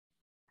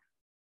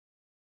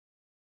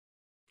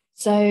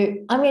So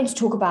I'm going to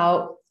talk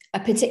about a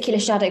particular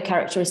shadow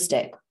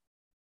characteristic,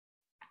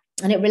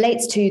 and it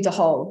relates to the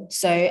whole.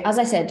 So as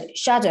I said,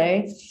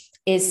 shadow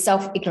is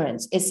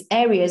self-ignorance. It's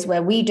areas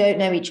where we don't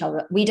know each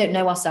other, we don't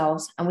know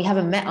ourselves, and we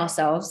haven't met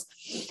ourselves,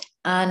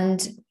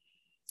 and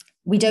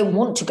we don't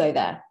want to go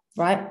there,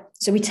 right?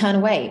 So we turn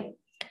away.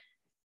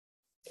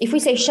 If we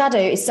say shadow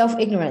is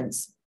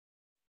self-ignorance,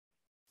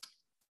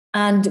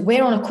 and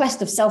we're on a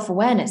quest of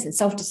self-awareness and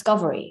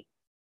self-discovery,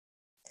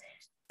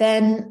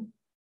 then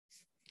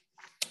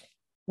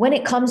when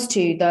it comes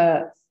to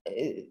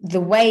the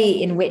way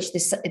in which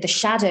the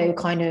shadow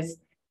kind of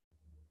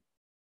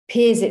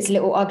peers its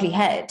little ugly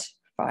head,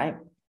 right?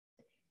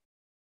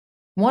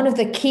 One of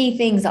the key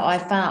things that I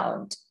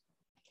found,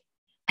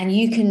 and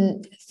you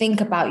can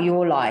think about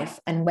your life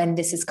and when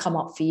this has come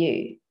up for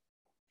you,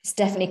 it's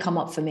definitely come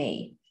up for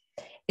me,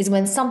 is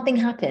when something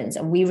happens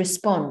and we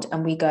respond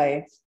and we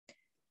go,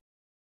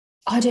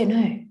 I don't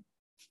know.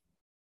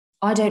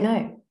 I don't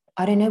know.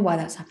 I don't know why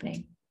that's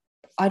happening.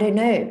 I don't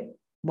know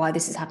why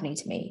this is happening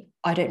to me.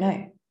 I don't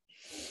know.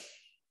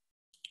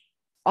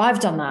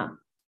 I've done that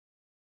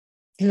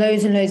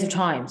loads and loads of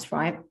times,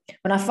 right?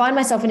 When I find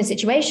myself in a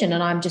situation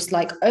and I'm just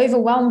like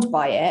overwhelmed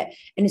by it,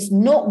 and it's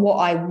not what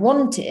I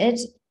wanted,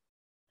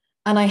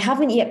 and I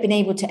haven't yet been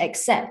able to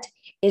accept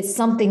it's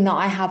something that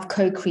I have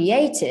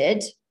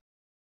co-created,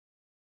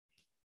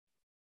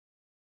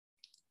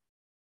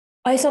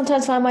 I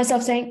sometimes find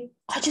myself saying,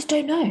 I just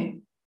don't know.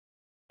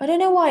 I don't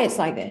know why it's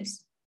like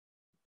this.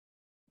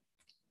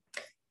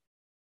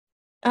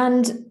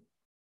 And,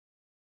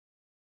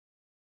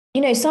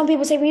 you know, some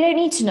people say, we don't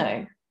need to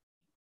know.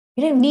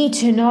 You don't need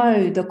to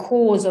know the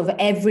cause of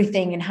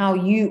everything and how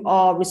you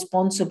are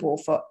responsible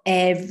for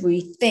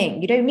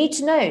everything. You don't need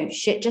to know.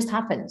 Shit just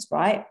happens,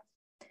 right?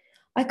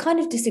 I kind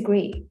of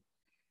disagree.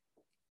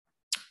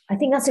 I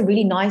think that's a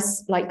really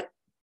nice, like,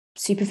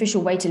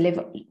 superficial way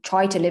to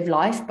try to live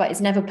life, but it's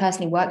never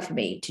personally worked for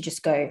me to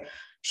just go,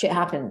 shit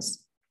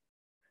happens.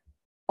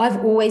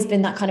 I've always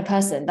been that kind of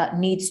person that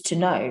needs to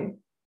know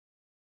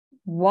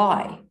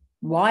why.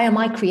 Why am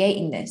I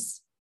creating this?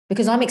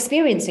 Because I'm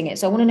experiencing it,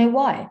 so I want to know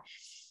why.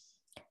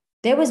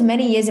 There was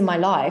many years in my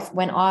life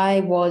when I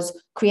was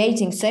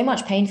creating so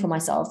much pain for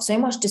myself, so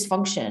much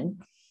dysfunction,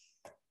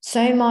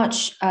 so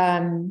much,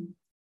 so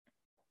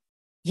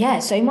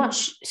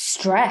much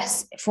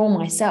stress for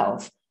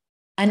myself.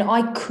 And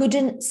I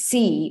couldn't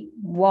see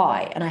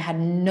why. And I had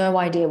no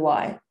idea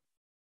why.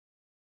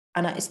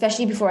 And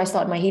especially before I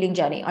started my healing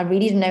journey, I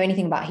really didn't know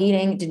anything about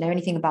healing, didn't know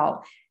anything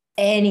about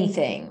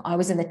anything. I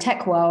was in the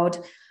tech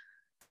world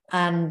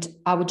and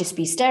I would just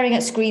be staring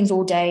at screens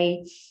all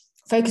day,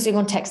 focusing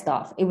on tech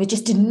stuff. It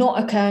just did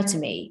not occur to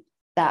me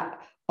that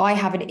I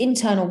have an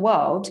internal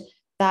world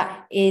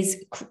that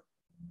is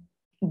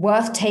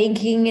worth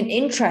taking an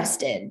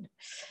interest in.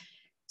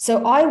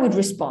 So I would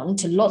respond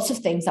to lots of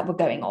things that were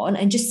going on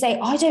and just say,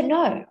 I don't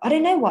know. I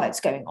don't know why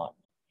it's going on.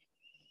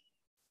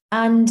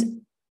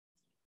 And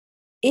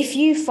if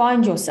you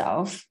find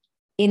yourself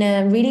in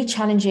a really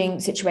challenging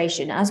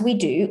situation, as we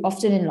do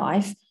often in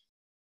life,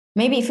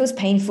 maybe it feels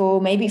painful.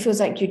 Maybe it feels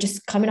like you're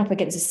just coming up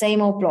against the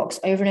same old blocks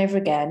over and over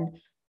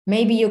again.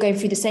 Maybe you're going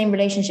through the same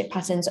relationship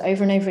patterns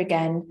over and over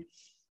again.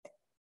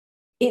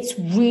 It's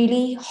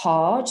really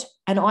hard.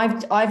 And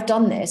I've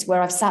done this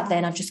where I've sat there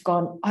and I've just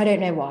gone, I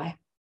don't know why.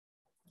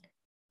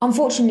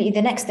 Unfortunately,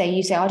 the next day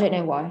you say, I don't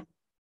know why. And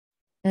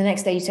the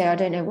next day you say, I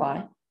don't know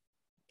why.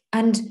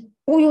 And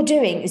all you're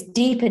doing is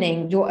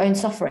deepening your own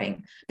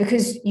suffering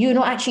because you're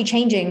not actually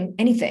changing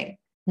anything.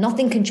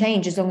 Nothing can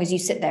change as long as you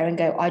sit there and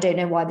go, I don't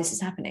know why this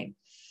is happening.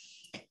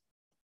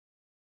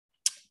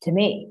 To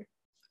me,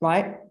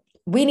 right?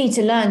 We need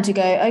to learn to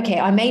go, okay,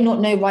 I may not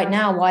know right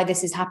now why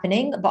this is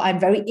happening, but I'm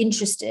very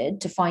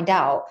interested to find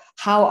out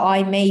how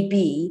I may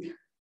be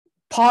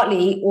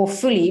partly or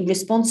fully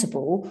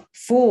responsible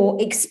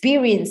for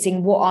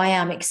experiencing what I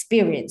am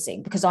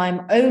experiencing, because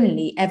I'm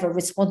only ever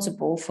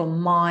responsible for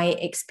my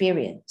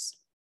experience.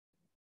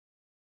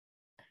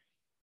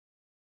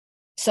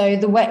 So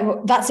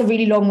that's a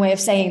really long way of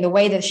saying the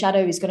way the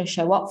shadow is going to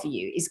show up for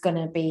you is going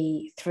to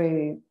be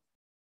through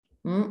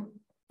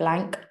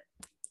blank.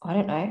 I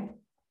don't know.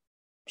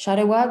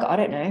 Shadow work. I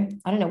don't know.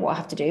 I don't know what I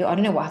have to do. I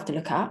don't know what I have to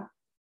look at.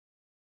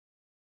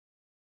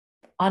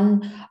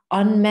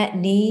 Unmet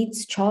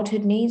needs,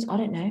 childhood needs. I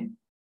don't know.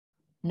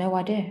 No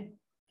idea.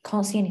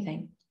 Can't see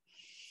anything.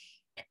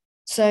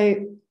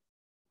 So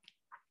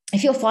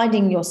if you're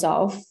finding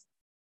yourself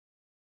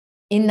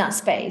in that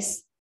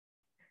space,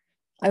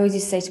 I always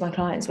used to say to my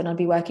clients when I'd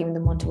be working with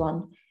them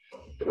one-to-one,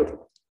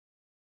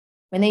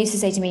 when they used to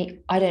say to me,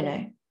 I don't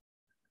know,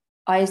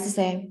 I used to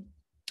say,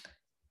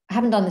 I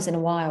haven't done this in a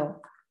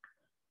while.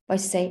 I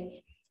used to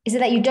say, is it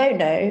that you don't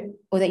know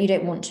or that you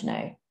don't want to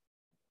know?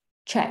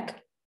 Check.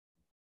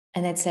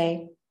 And they'd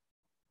say,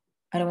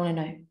 I don't want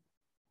to know.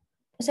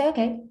 I say,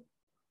 okay,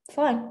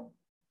 fine.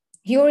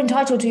 You're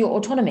entitled to your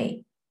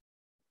autonomy.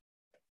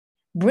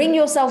 Bring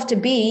yourself to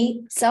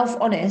be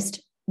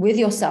self-honest with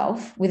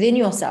yourself, within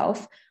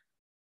yourself,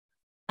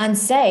 and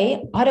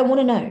say, I don't want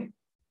to know.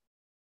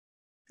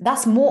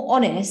 That's more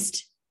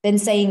honest than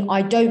saying,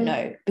 I don't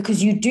know,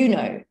 because you do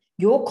know.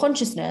 Your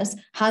consciousness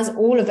has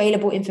all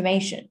available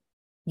information.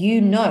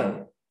 You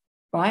know,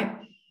 right?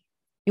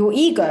 Your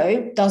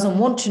ego doesn't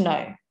want to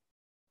know.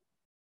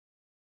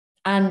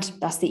 And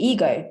that's the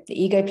ego.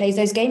 The ego plays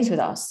those games with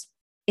us.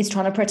 It's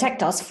trying to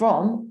protect us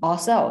from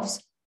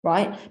ourselves,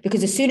 right?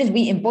 Because as soon as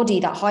we embody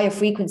that higher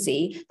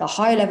frequency, the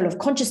higher level of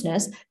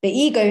consciousness, the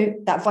ego,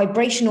 that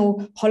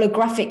vibrational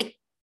holographic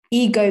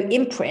ego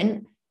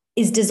imprint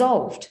is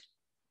dissolved.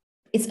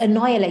 It's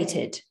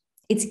annihilated.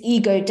 It's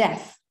ego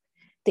death.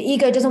 The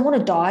ego doesn't want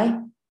to die,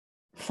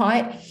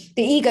 right?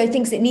 The ego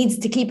thinks it needs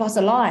to keep us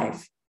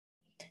alive.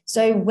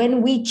 So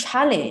when we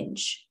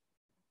challenge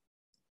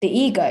the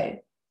ego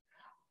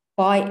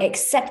by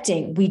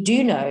accepting we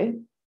do know,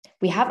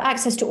 we have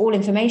access to all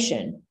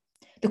information.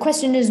 The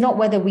question is not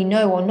whether we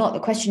know or not. The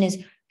question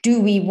is, do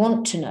we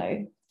want to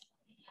know?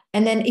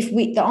 And then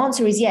the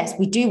answer is yes,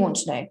 we do want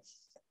to know.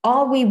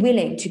 Are we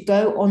willing to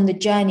go on the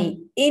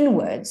journey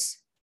inwards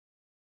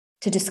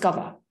to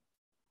discover?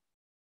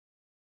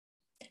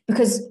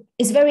 Because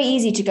it's very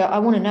easy to go, I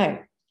want to know.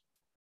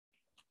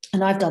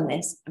 And I've done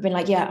this. I've been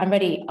like, yeah, I'm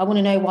ready. I want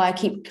to know why I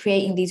keep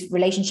creating these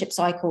relationship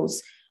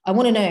cycles. I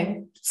want to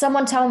know.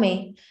 Someone tell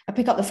me. I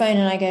pick up the phone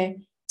and I go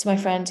to my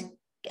friend,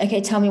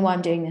 okay, tell me why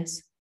I'm doing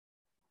this.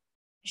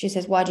 She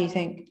says, why do you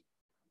think?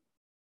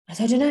 I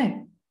said, I don't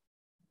know.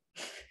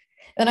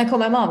 Then I call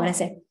my mom and I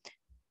say,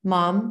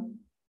 Mom,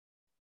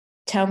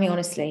 tell me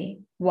honestly,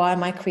 why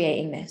am I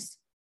creating this?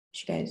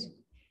 She goes,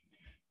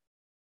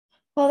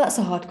 well, that's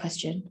a hard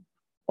question.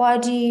 Why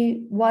do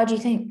you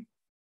think?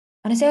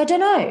 And I say, I don't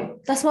know.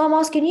 That's why I'm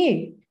asking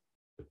you.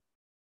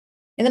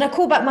 And then I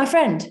call back my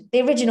friend,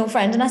 the original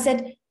friend, and I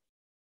said,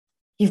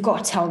 you've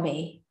got to tell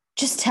me.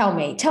 Just tell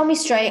me. Tell me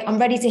straight. I'm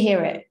ready to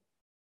hear it.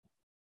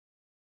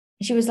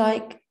 And she was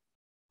like,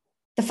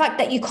 the fact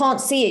that you can't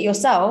see it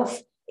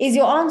yourself is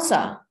your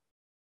answer.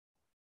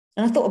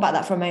 And I thought about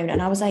that for a moment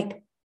and I was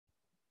like,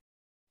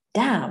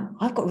 damn,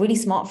 I've got really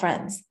smart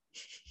friends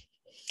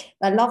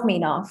that love me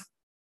enough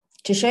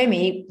to show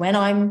me when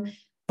I'm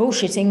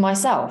bullshitting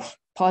myself.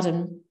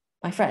 Pardon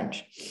my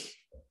French.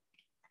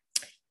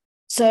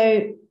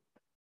 So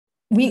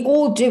we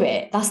all do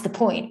it. That's the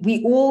point.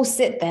 We all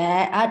sit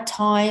there at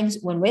times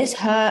when we're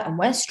hurt and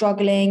we're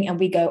struggling and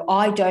we go,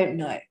 I don't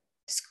know.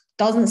 This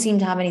doesn't seem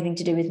to have anything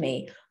to do with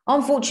me.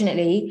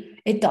 Unfortunately,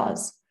 it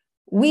does.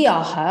 We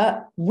are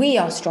hurt. We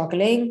are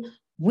struggling.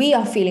 We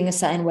are feeling a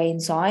certain way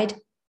inside.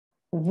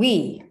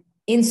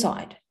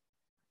 Inside,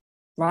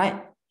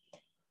 right?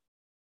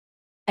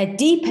 A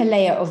deeper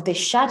layer of this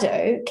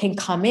shadow can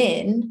come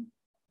in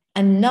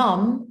and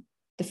numb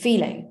the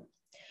feeling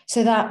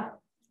so that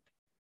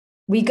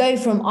we go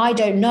from, I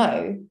don't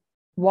know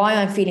why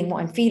I'm feeling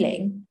what I'm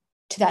feeling,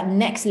 to that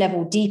next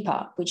level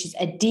deeper, which is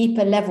a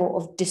deeper level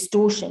of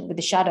distortion with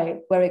the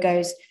shadow, where it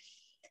goes,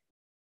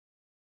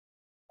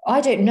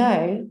 I don't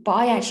know, but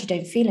I actually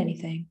don't feel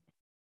anything.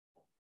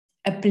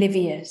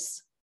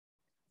 Oblivious.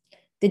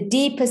 The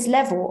deepest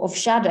level of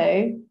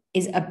shadow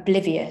is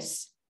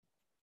oblivious.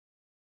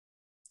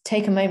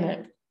 Take a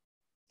moment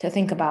to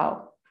think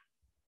about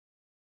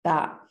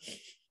that.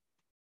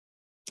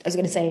 I was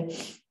going to say,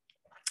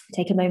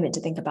 take a moment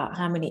to think about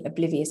how many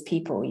oblivious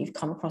people you've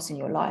come across in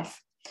your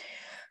life.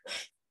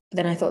 But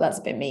then I thought that's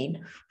a bit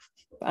mean,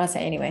 but I'll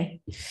say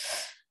anyway.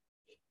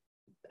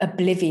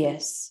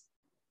 Oblivious.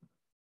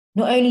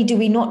 Not only do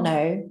we not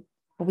know,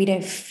 but we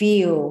don't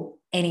feel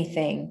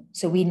anything.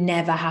 So we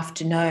never have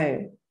to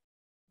know.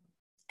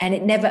 And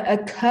it never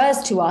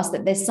occurs to us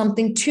that there's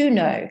something to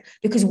know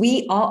because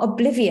we are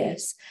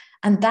oblivious.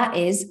 And that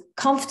is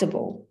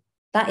comfortable.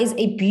 That is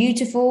a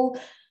beautiful,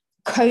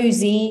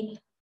 cozy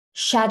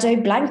shadow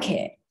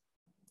blanket.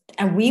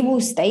 And we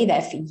will stay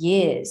there for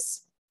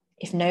years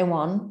if no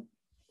one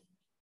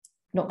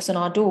knocks on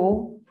our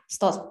door,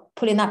 starts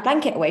pulling that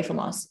blanket away from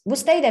us. We'll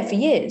stay there for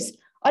years.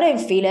 I don't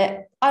feel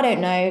it. I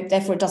don't know.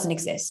 Therefore, it doesn't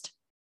exist.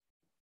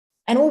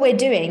 And all we're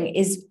doing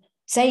is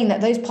saying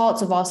that those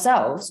parts of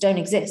ourselves don't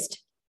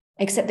exist,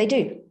 except they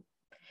do.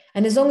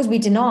 And as long as we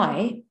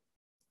deny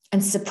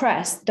and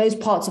suppress those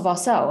parts of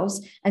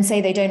ourselves and say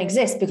they don't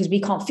exist because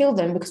we can't feel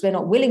them, because we're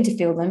not willing to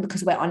feel them,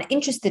 because we're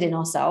uninterested in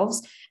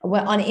ourselves, and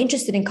we're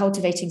uninterested in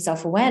cultivating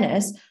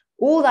self-awareness,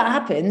 all that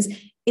happens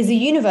is the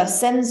universe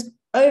sends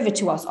over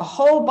to us a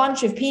whole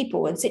bunch of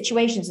people and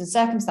situations and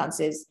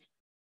circumstances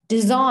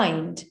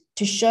designed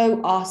to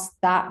show us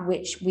that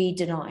which we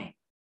deny.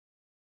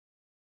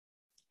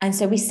 And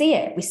so we see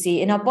it. We see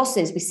it in our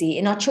bosses. We see it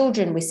in our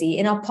children. We see it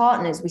in our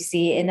partners. We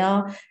see it in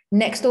our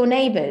next door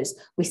neighbors.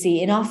 We see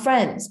it in our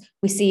friends.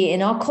 We see it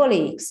in our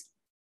colleagues.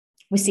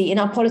 We see it in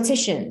our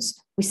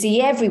politicians. We see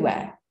it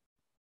everywhere.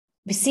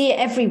 We see it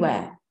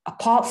everywhere,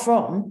 apart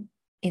from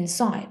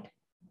inside.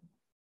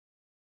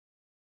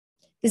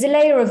 There's a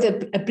layer of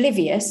the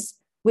oblivious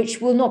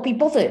which will not be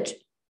bothered.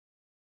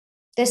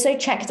 They're so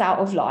checked out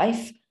of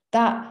life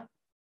that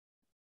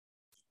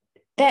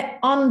they're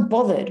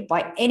unbothered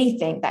by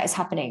anything that is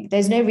happening.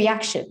 There's no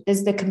reaction.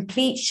 There's the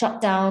complete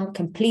shutdown,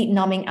 complete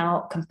numbing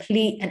out,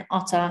 complete and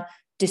utter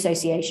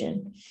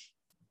dissociation.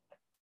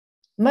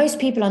 Most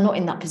people are not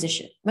in that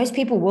position. Most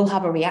people will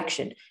have a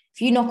reaction. If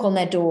you knock on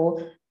their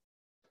door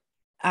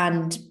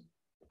and,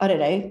 I don't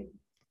know,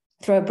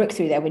 throw a brick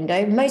through their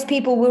window, most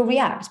people will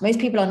react. Most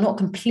people are not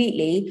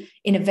completely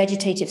in a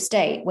vegetative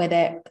state where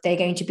they're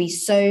going to be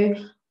so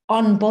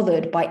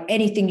unbothered by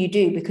anything you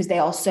do because they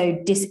are so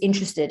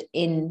disinterested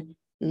in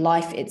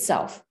life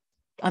itself.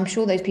 I'm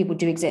sure those people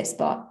do exist,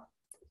 but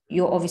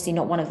you're obviously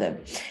not one of them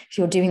if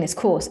you're doing this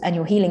course and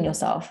you're healing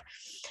yourself.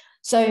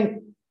 So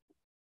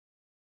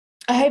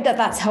I hope that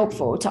that's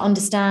helpful to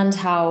understand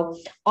how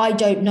I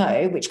don't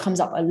know, which comes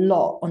up a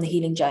lot on the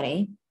healing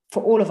journey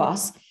for all of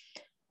us.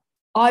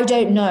 I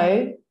don't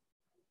know.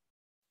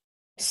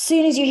 As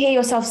soon as you hear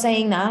yourself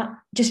saying that,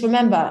 just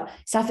remember,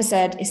 Safa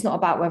said, it's not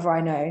about whether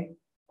I know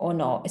or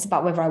not. It's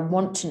about whether I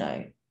want to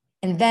know.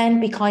 And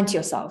then be kind to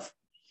yourself.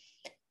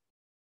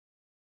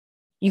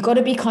 You got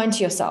to be kind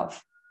to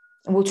yourself.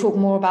 And we'll talk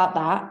more about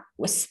that,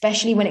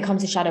 especially when it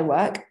comes to shadow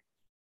work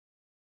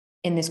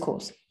in this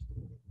course.